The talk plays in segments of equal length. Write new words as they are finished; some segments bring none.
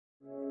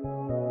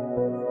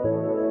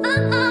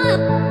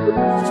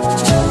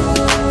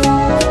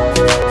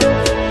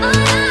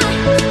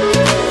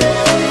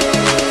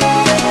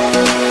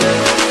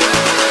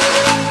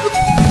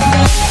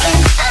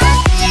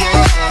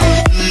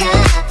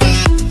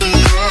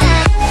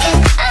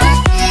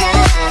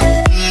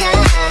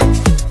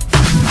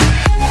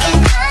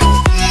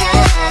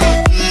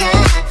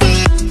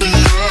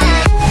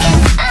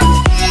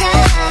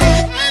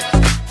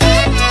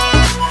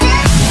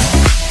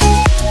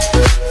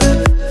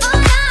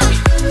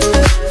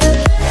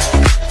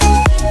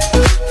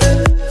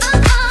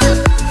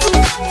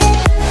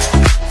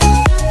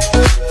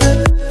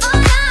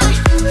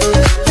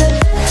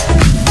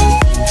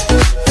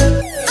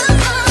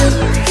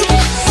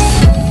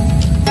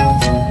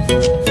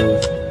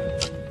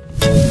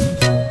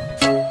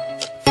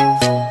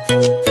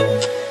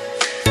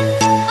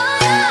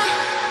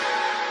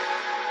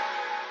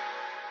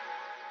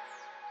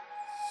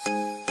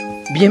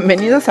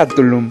Bienvenidos a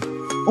Tulum,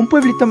 un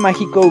pueblito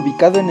mágico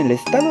ubicado en el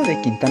estado de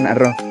Quintana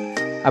Roo,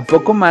 a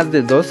poco más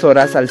de 2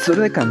 horas al sur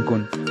de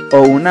Cancún,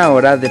 o 1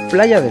 hora de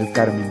Playa del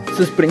Carmen.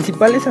 Sus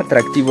principales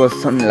atractivos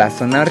son la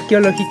zona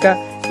arqueológica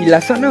y la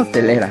zona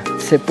hotelera.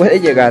 Se puede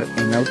llegar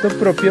en auto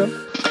propio,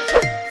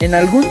 en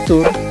algún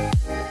tour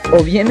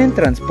o bien en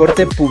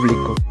transporte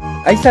público.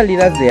 Hay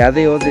salidas de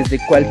ADO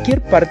desde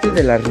cualquier parte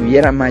de la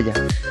Riviera Maya,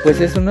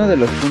 pues es uno de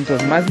los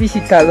puntos más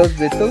visitados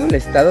de todo el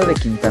estado de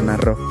Quintana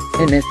Roo.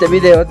 En este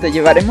video te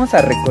llevaremos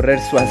a recorrer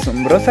su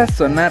asombrosa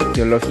zona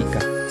arqueológica,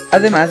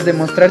 además de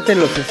mostrarte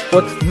los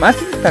spots más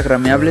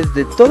instagrameables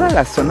de toda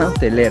la zona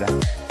hotelera,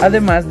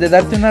 además de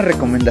darte una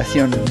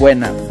recomendación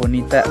buena,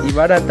 bonita y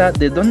barata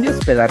de dónde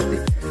hospedarte,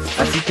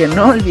 así que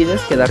no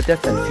olvides quedarte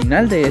hasta el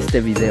final de este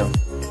video.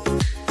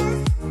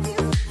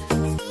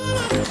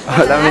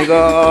 Hola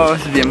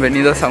amigos,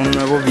 bienvenidos a un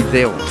nuevo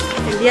video.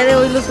 El día de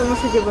hoy los vamos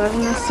a llevar a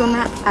una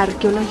zona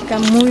arqueológica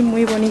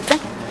muy bonita,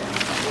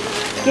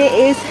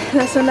 que es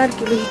la zona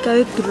arqueológica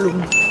de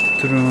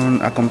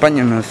Tulum.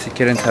 Acompáñanos si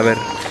quieren saber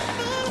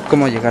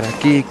cómo llegar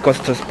aquí,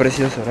 costos,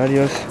 precios,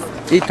 horarios,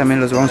 y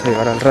también los vamos a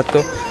llevar al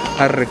rato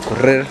a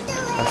recorrer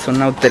la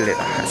zona hotelera,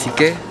 así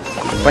que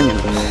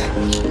acompáñanos.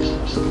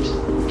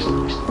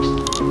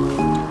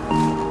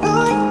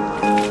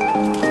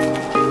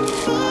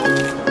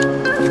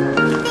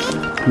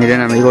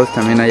 Miren amigos,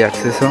 también hay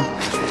acceso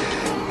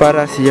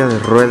para silla de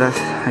ruedas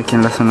aquí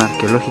en la zona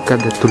arqueológica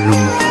de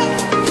Tulum.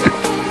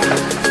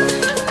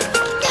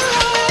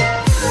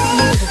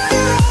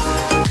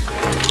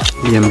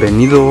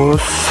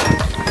 Bienvenidos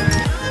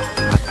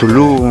a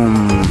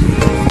Tulum.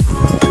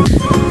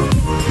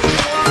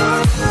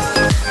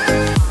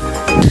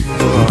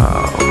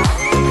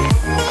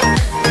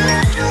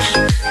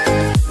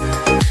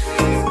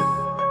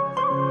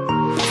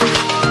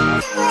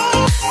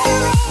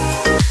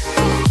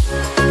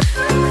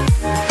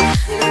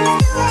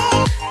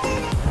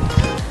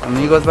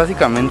 Amigos,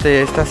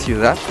 básicamente esta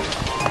ciudad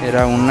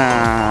era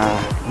una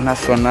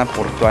zona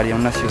portuaria,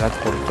 una ciudad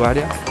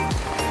portuaria,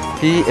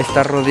 y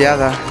está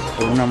rodeada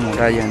por una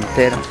muralla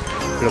entera,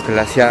 lo que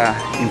la hacía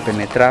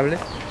impenetrable,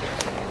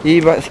 y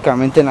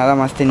básicamente nada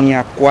más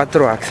tenía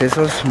 4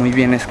 accesos muy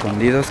bien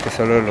escondidos que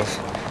solo los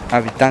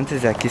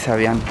habitantes de aquí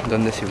sabían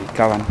dónde se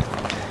ubicaban.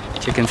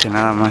 Chéquense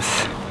nada más,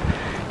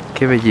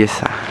 qué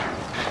belleza.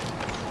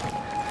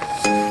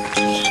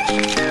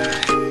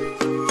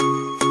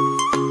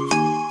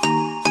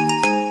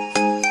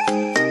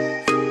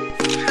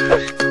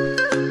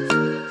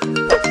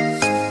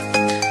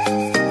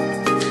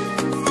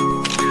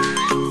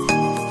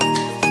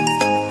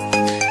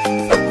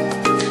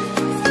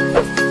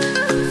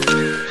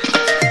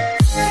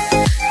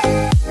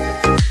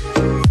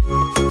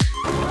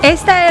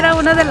 Esta era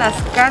una de las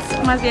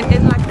casas, más bien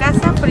es la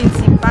casa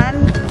principal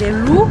de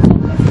lujo.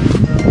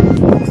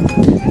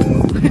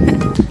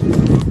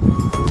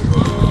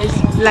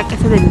 Es la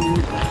casa del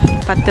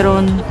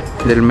patrón,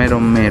 del mero,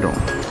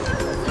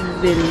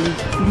 del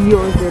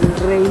dios,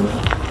 del rey.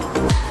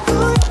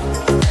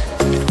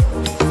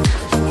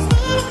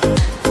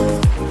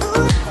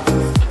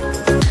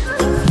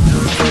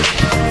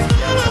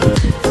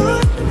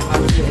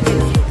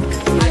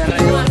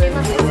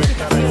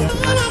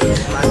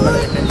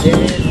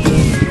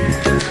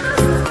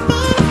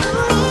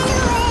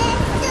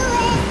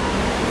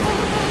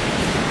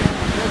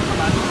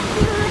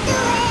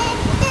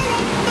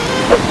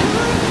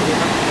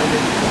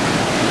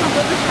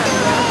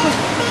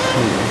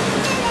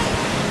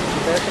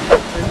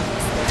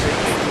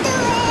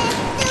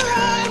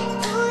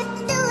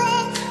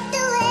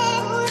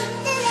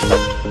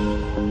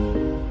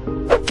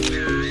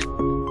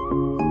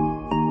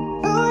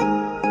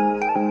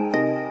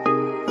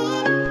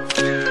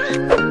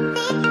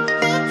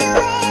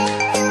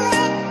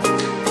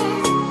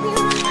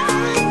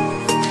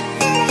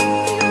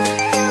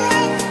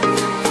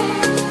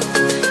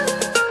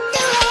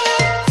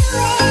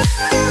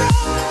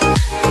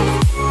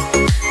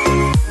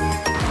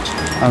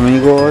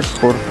 Amigos,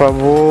 por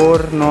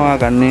favor, no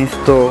hagan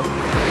esto.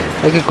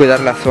 Hay que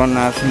cuidar las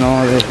zonas,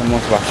 no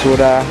dejemos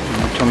basura,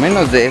 mucho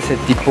menos de ese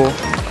tipo.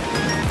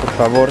 por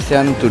favor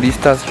sean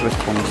turistas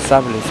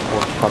responsables,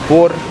 por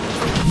favor.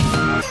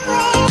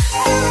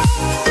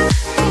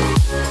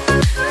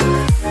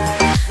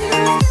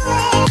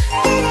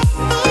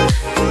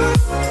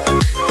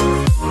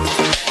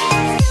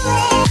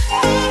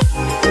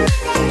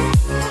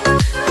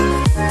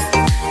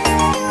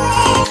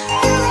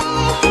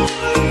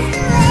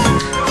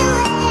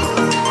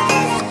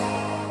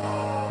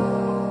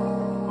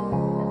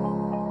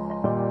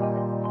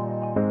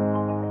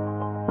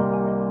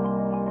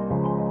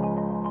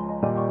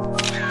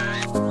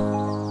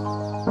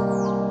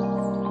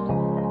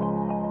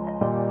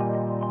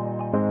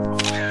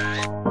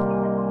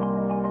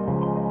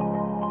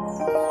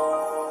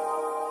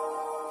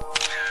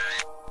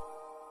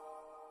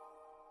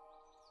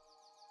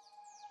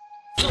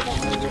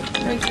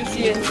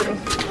 Sí, entro.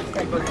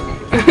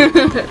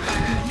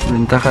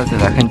 Ventajas de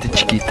la gente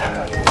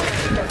chiquita.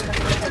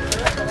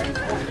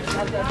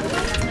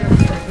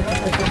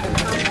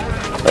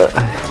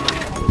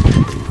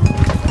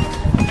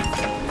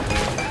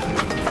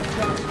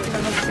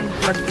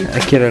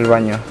 Aquí era el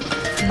baño.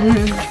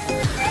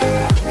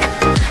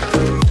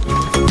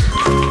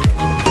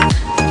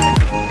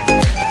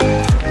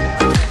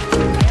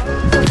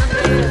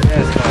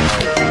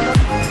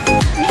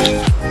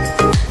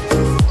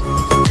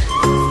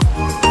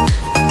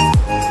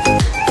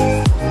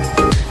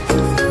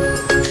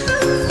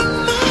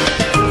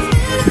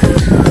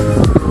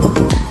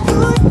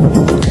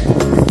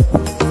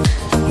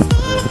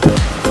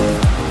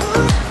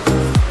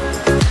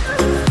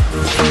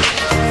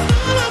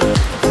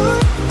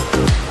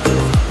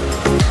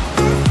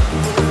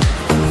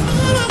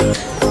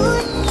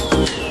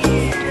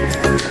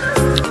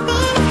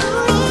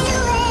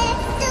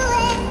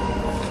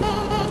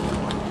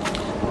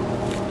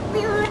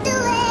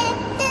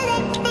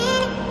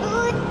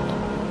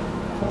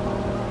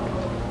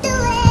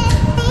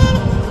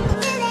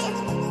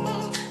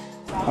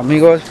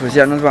 Amigos, pues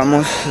ya nos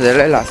vamos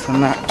de la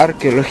zona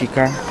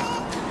arqueológica.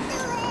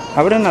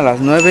 Abren a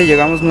las 9,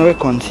 llegamos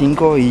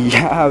 9:05 y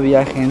ya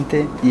había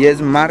gente y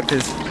es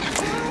martes.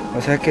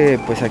 O sea que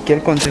pues aquí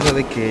el consejo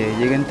de que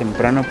lleguen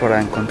temprano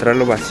para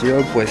encontrarlo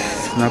vacío pues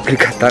no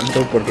aplica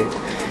tanto, porque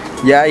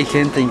ya hay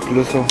gente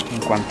incluso en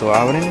cuanto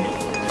abren.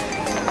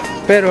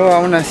 Pero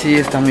aún así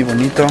está muy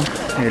bonito.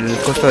 El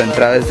costo de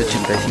entrada es de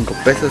 85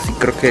 pesos y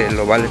creo que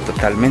lo vale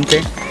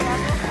totalmente.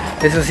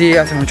 Eso sí,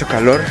 hace mucho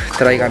calor,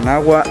 traigan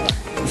agua,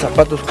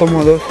 zapatos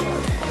cómodos,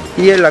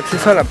 y el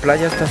acceso a la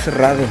playa está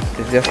cerrado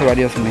desde hace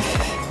varios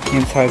meses,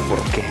 quién sabe por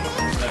qué.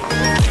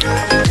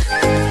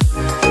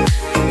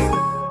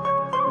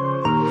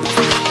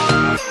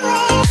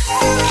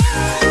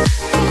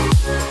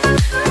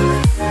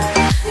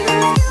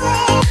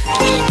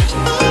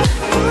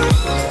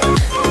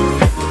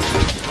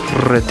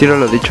 Retiro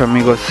lo dicho,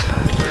 amigos,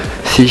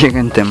 si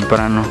lleguen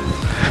temprano,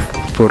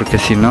 porque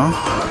si no,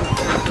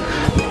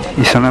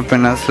 y son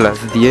apenas las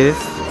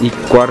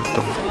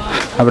 10:15,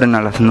 abren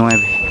a las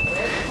 9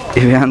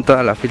 y vean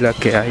toda la fila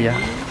que hay ya.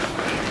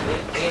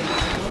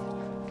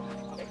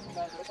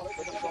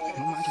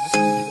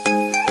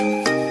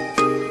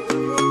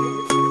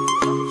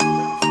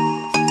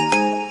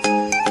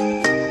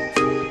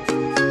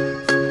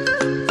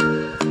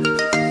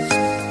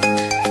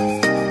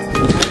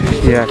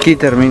 Y aquí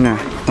termina.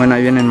 Bueno,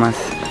 ahí vienen más.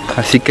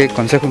 Así que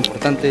consejo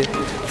importante,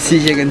 si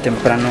lleguen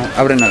temprano,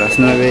 abren a las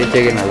 9,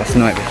 lleguen a las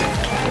 9.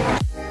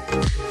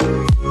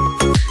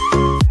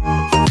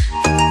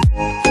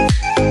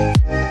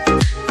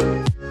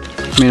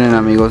 Miren,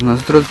 amigos,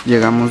 nosotros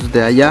llegamos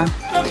de allá.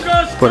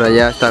 Por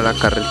allá está la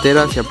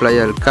carretera hacia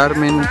Playa del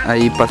Carmen.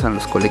 Ahí pasan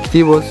los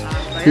colectivos.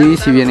 Y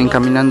si vienen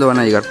caminando van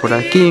a llegar por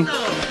aquí.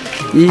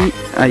 Y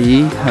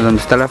allí, a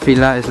donde está la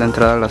fila, es la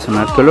entrada a la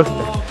zona arqueológica.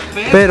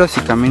 Pero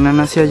si caminan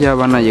hacia allá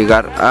van a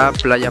llegar a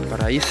Playa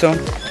Paraíso.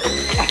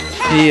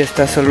 Y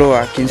está solo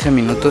a 15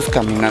 minutos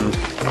caminando.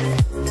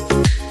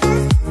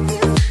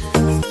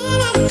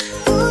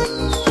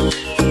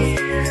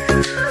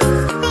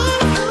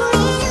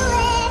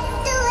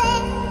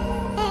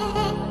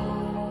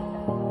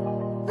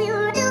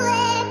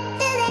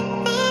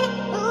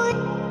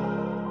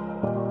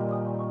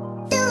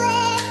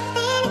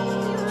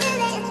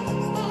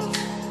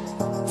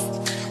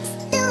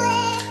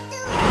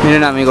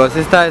 Miren, amigos,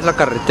 esta es la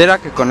carretera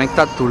que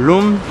conecta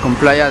Tulum con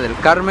Playa del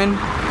Carmen.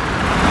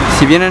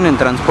 Si vienen en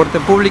transporte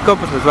público,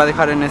 pues los va a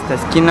dejar en esta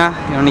esquina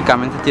y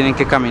únicamente tienen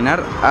que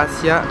caminar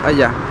hacia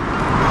allá.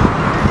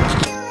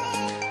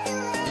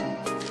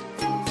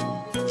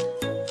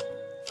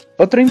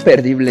 Otro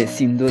imperdible,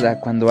 sin duda,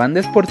 cuando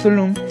andes por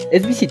Tulum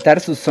es visitar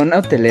su zona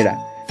hotelera.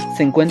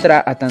 Se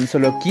encuentra a tan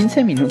solo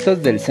 15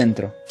 minutos del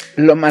centro.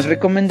 Lo más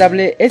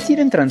recomendable es ir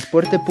en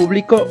transporte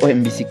público o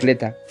en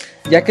bicicleta,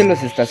 ya que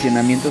los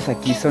estacionamientos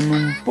aquí son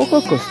un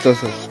poco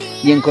costosos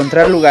y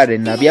encontrar lugar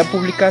en la vía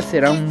pública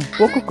será un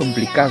poco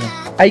complicado.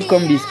 Hay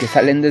combis que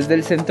salen desde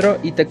el centro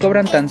y te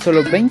cobran tan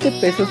solo 20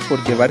 pesos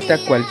por llevarte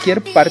a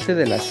cualquier parte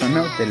de la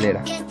zona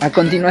hotelera. A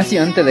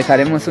continuación te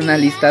dejaremos una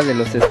lista de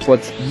los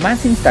spots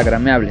más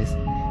instagrameables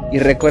Y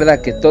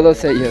recuerda que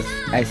todos ellos,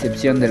 a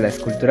excepción de la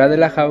escultura de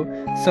la Jau,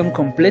 son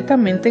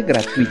completamente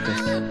gratuitos.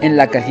 En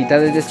la cajita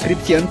de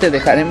descripción te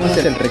dejaremos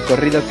el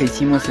recorrido que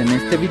hicimos en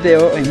este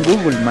video en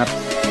Google Maps.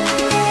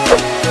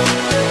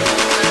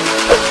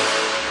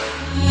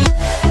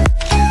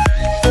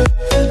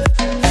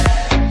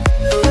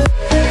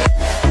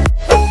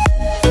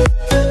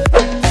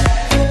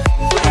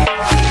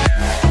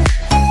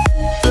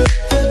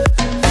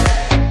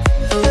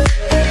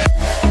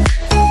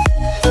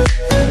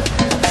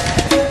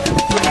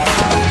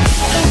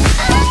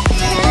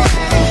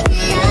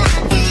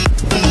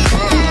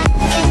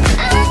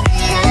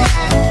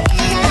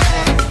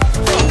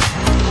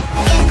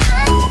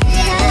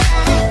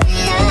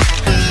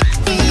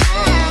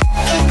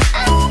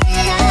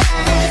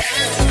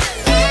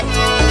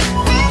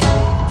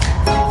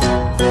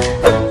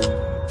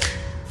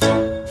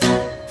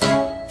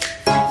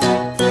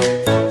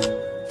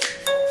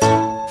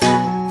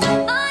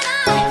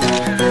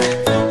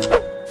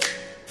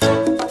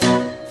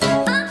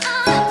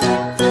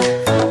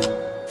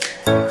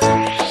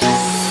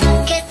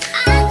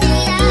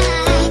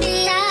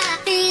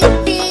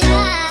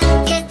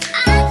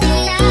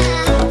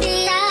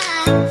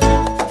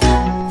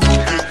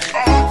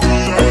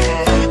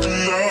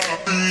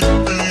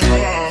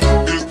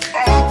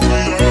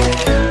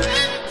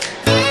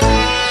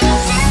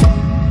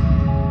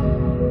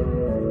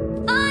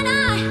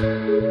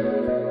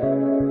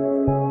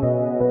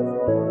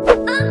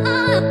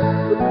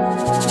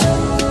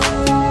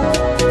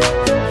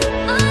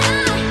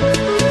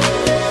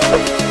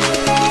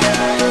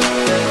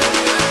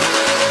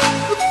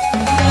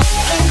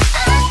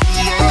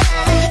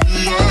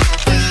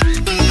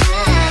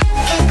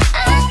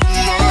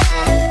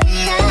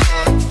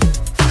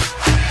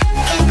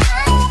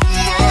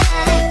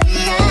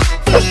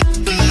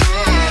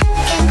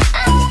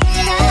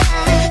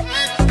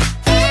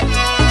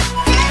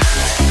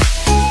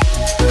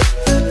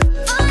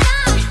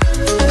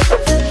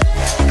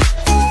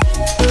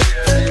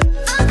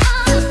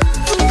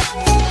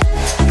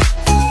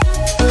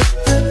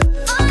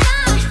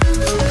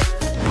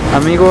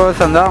 Amigos,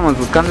 andábamos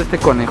buscando este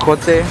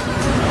conejote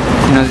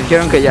y nos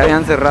dijeron que ya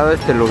habían cerrado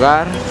este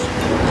lugar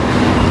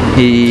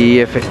y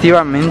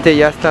efectivamente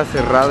ya está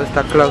cerrado,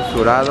 está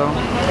clausurado,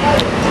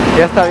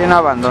 ya está bien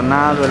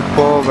abandonado el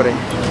pobre,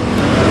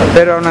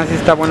 pero aún así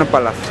está bueno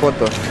para las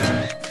fotos.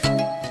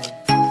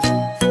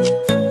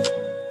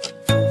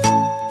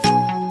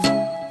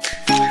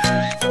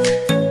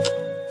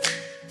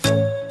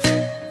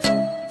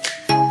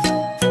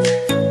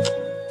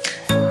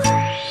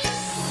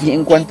 Y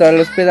en cuanto al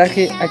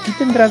hospedaje, aquí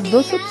tendrás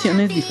dos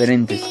opciones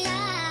diferentes.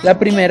 La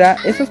primera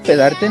es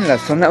hospedarte en la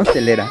zona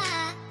hotelera.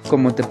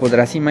 Como te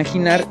podrás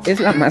imaginar,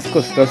 es la más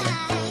costosa.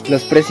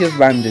 Los precios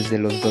van desde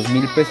los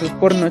 2,000 pesos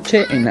por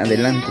noche en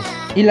adelante.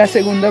 Y la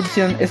segunda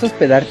opción es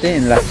hospedarte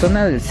en la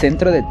zona del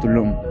centro de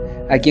Tulum.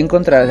 Aquí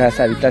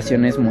encontrarás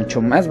habitaciones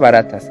mucho más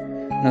baratas.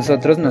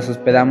 Nosotros nos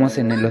hospedamos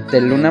en el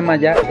Hotel Luna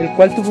Maya, el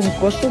cual tuvo un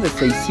costo de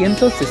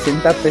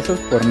 660 pesos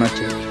por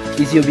noche.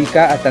 Y se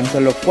ubica a tan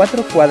solo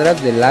 4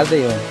 cuadras del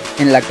ADO.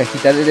 En la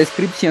cajita de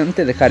descripción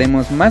te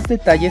dejaremos más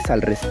detalles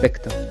al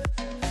respecto.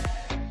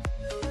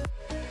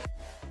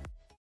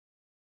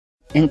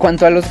 En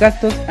cuanto a los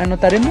gastos,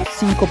 anotaremos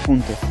 5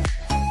 puntos.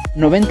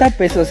 90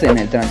 pesos en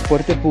el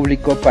transporte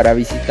público para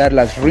visitar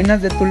las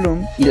ruinas de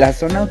Tulum y la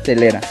zona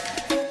hotelera.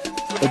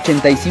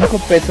 85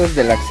 pesos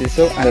del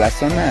acceso a la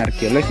zona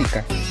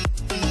arqueológica.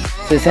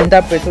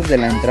 60 pesos de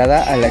la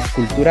entrada a la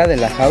escultura de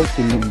la Jau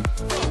Tulum.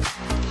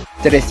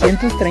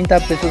 330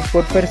 pesos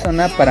por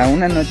persona para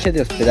una noche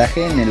de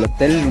hospedaje en el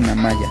Hotel Luna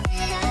Maya.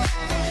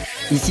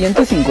 Y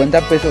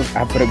 150 pesos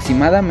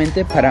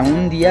aproximadamente para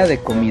un día de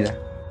comida.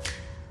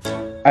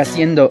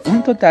 Haciendo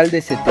un total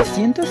de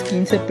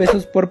 715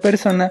 pesos por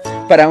persona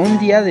para un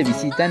día de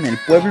visita en el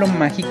pueblo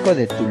mágico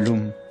de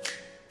Tulum.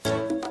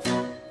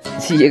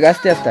 Si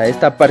llegaste hasta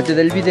esta parte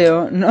del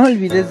video, no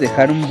olvides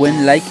dejar un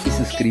buen like y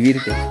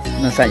suscribirte,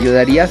 nos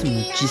ayudarías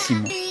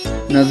muchísimo.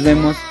 Nos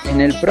vemos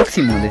en el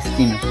próximo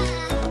destino.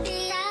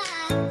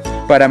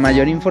 Para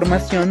mayor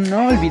información,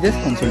 no olvides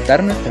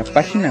consultar nuestra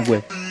página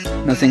web.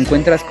 Nos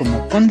encuentras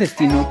como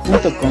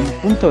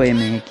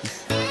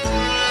condestino.com.mx.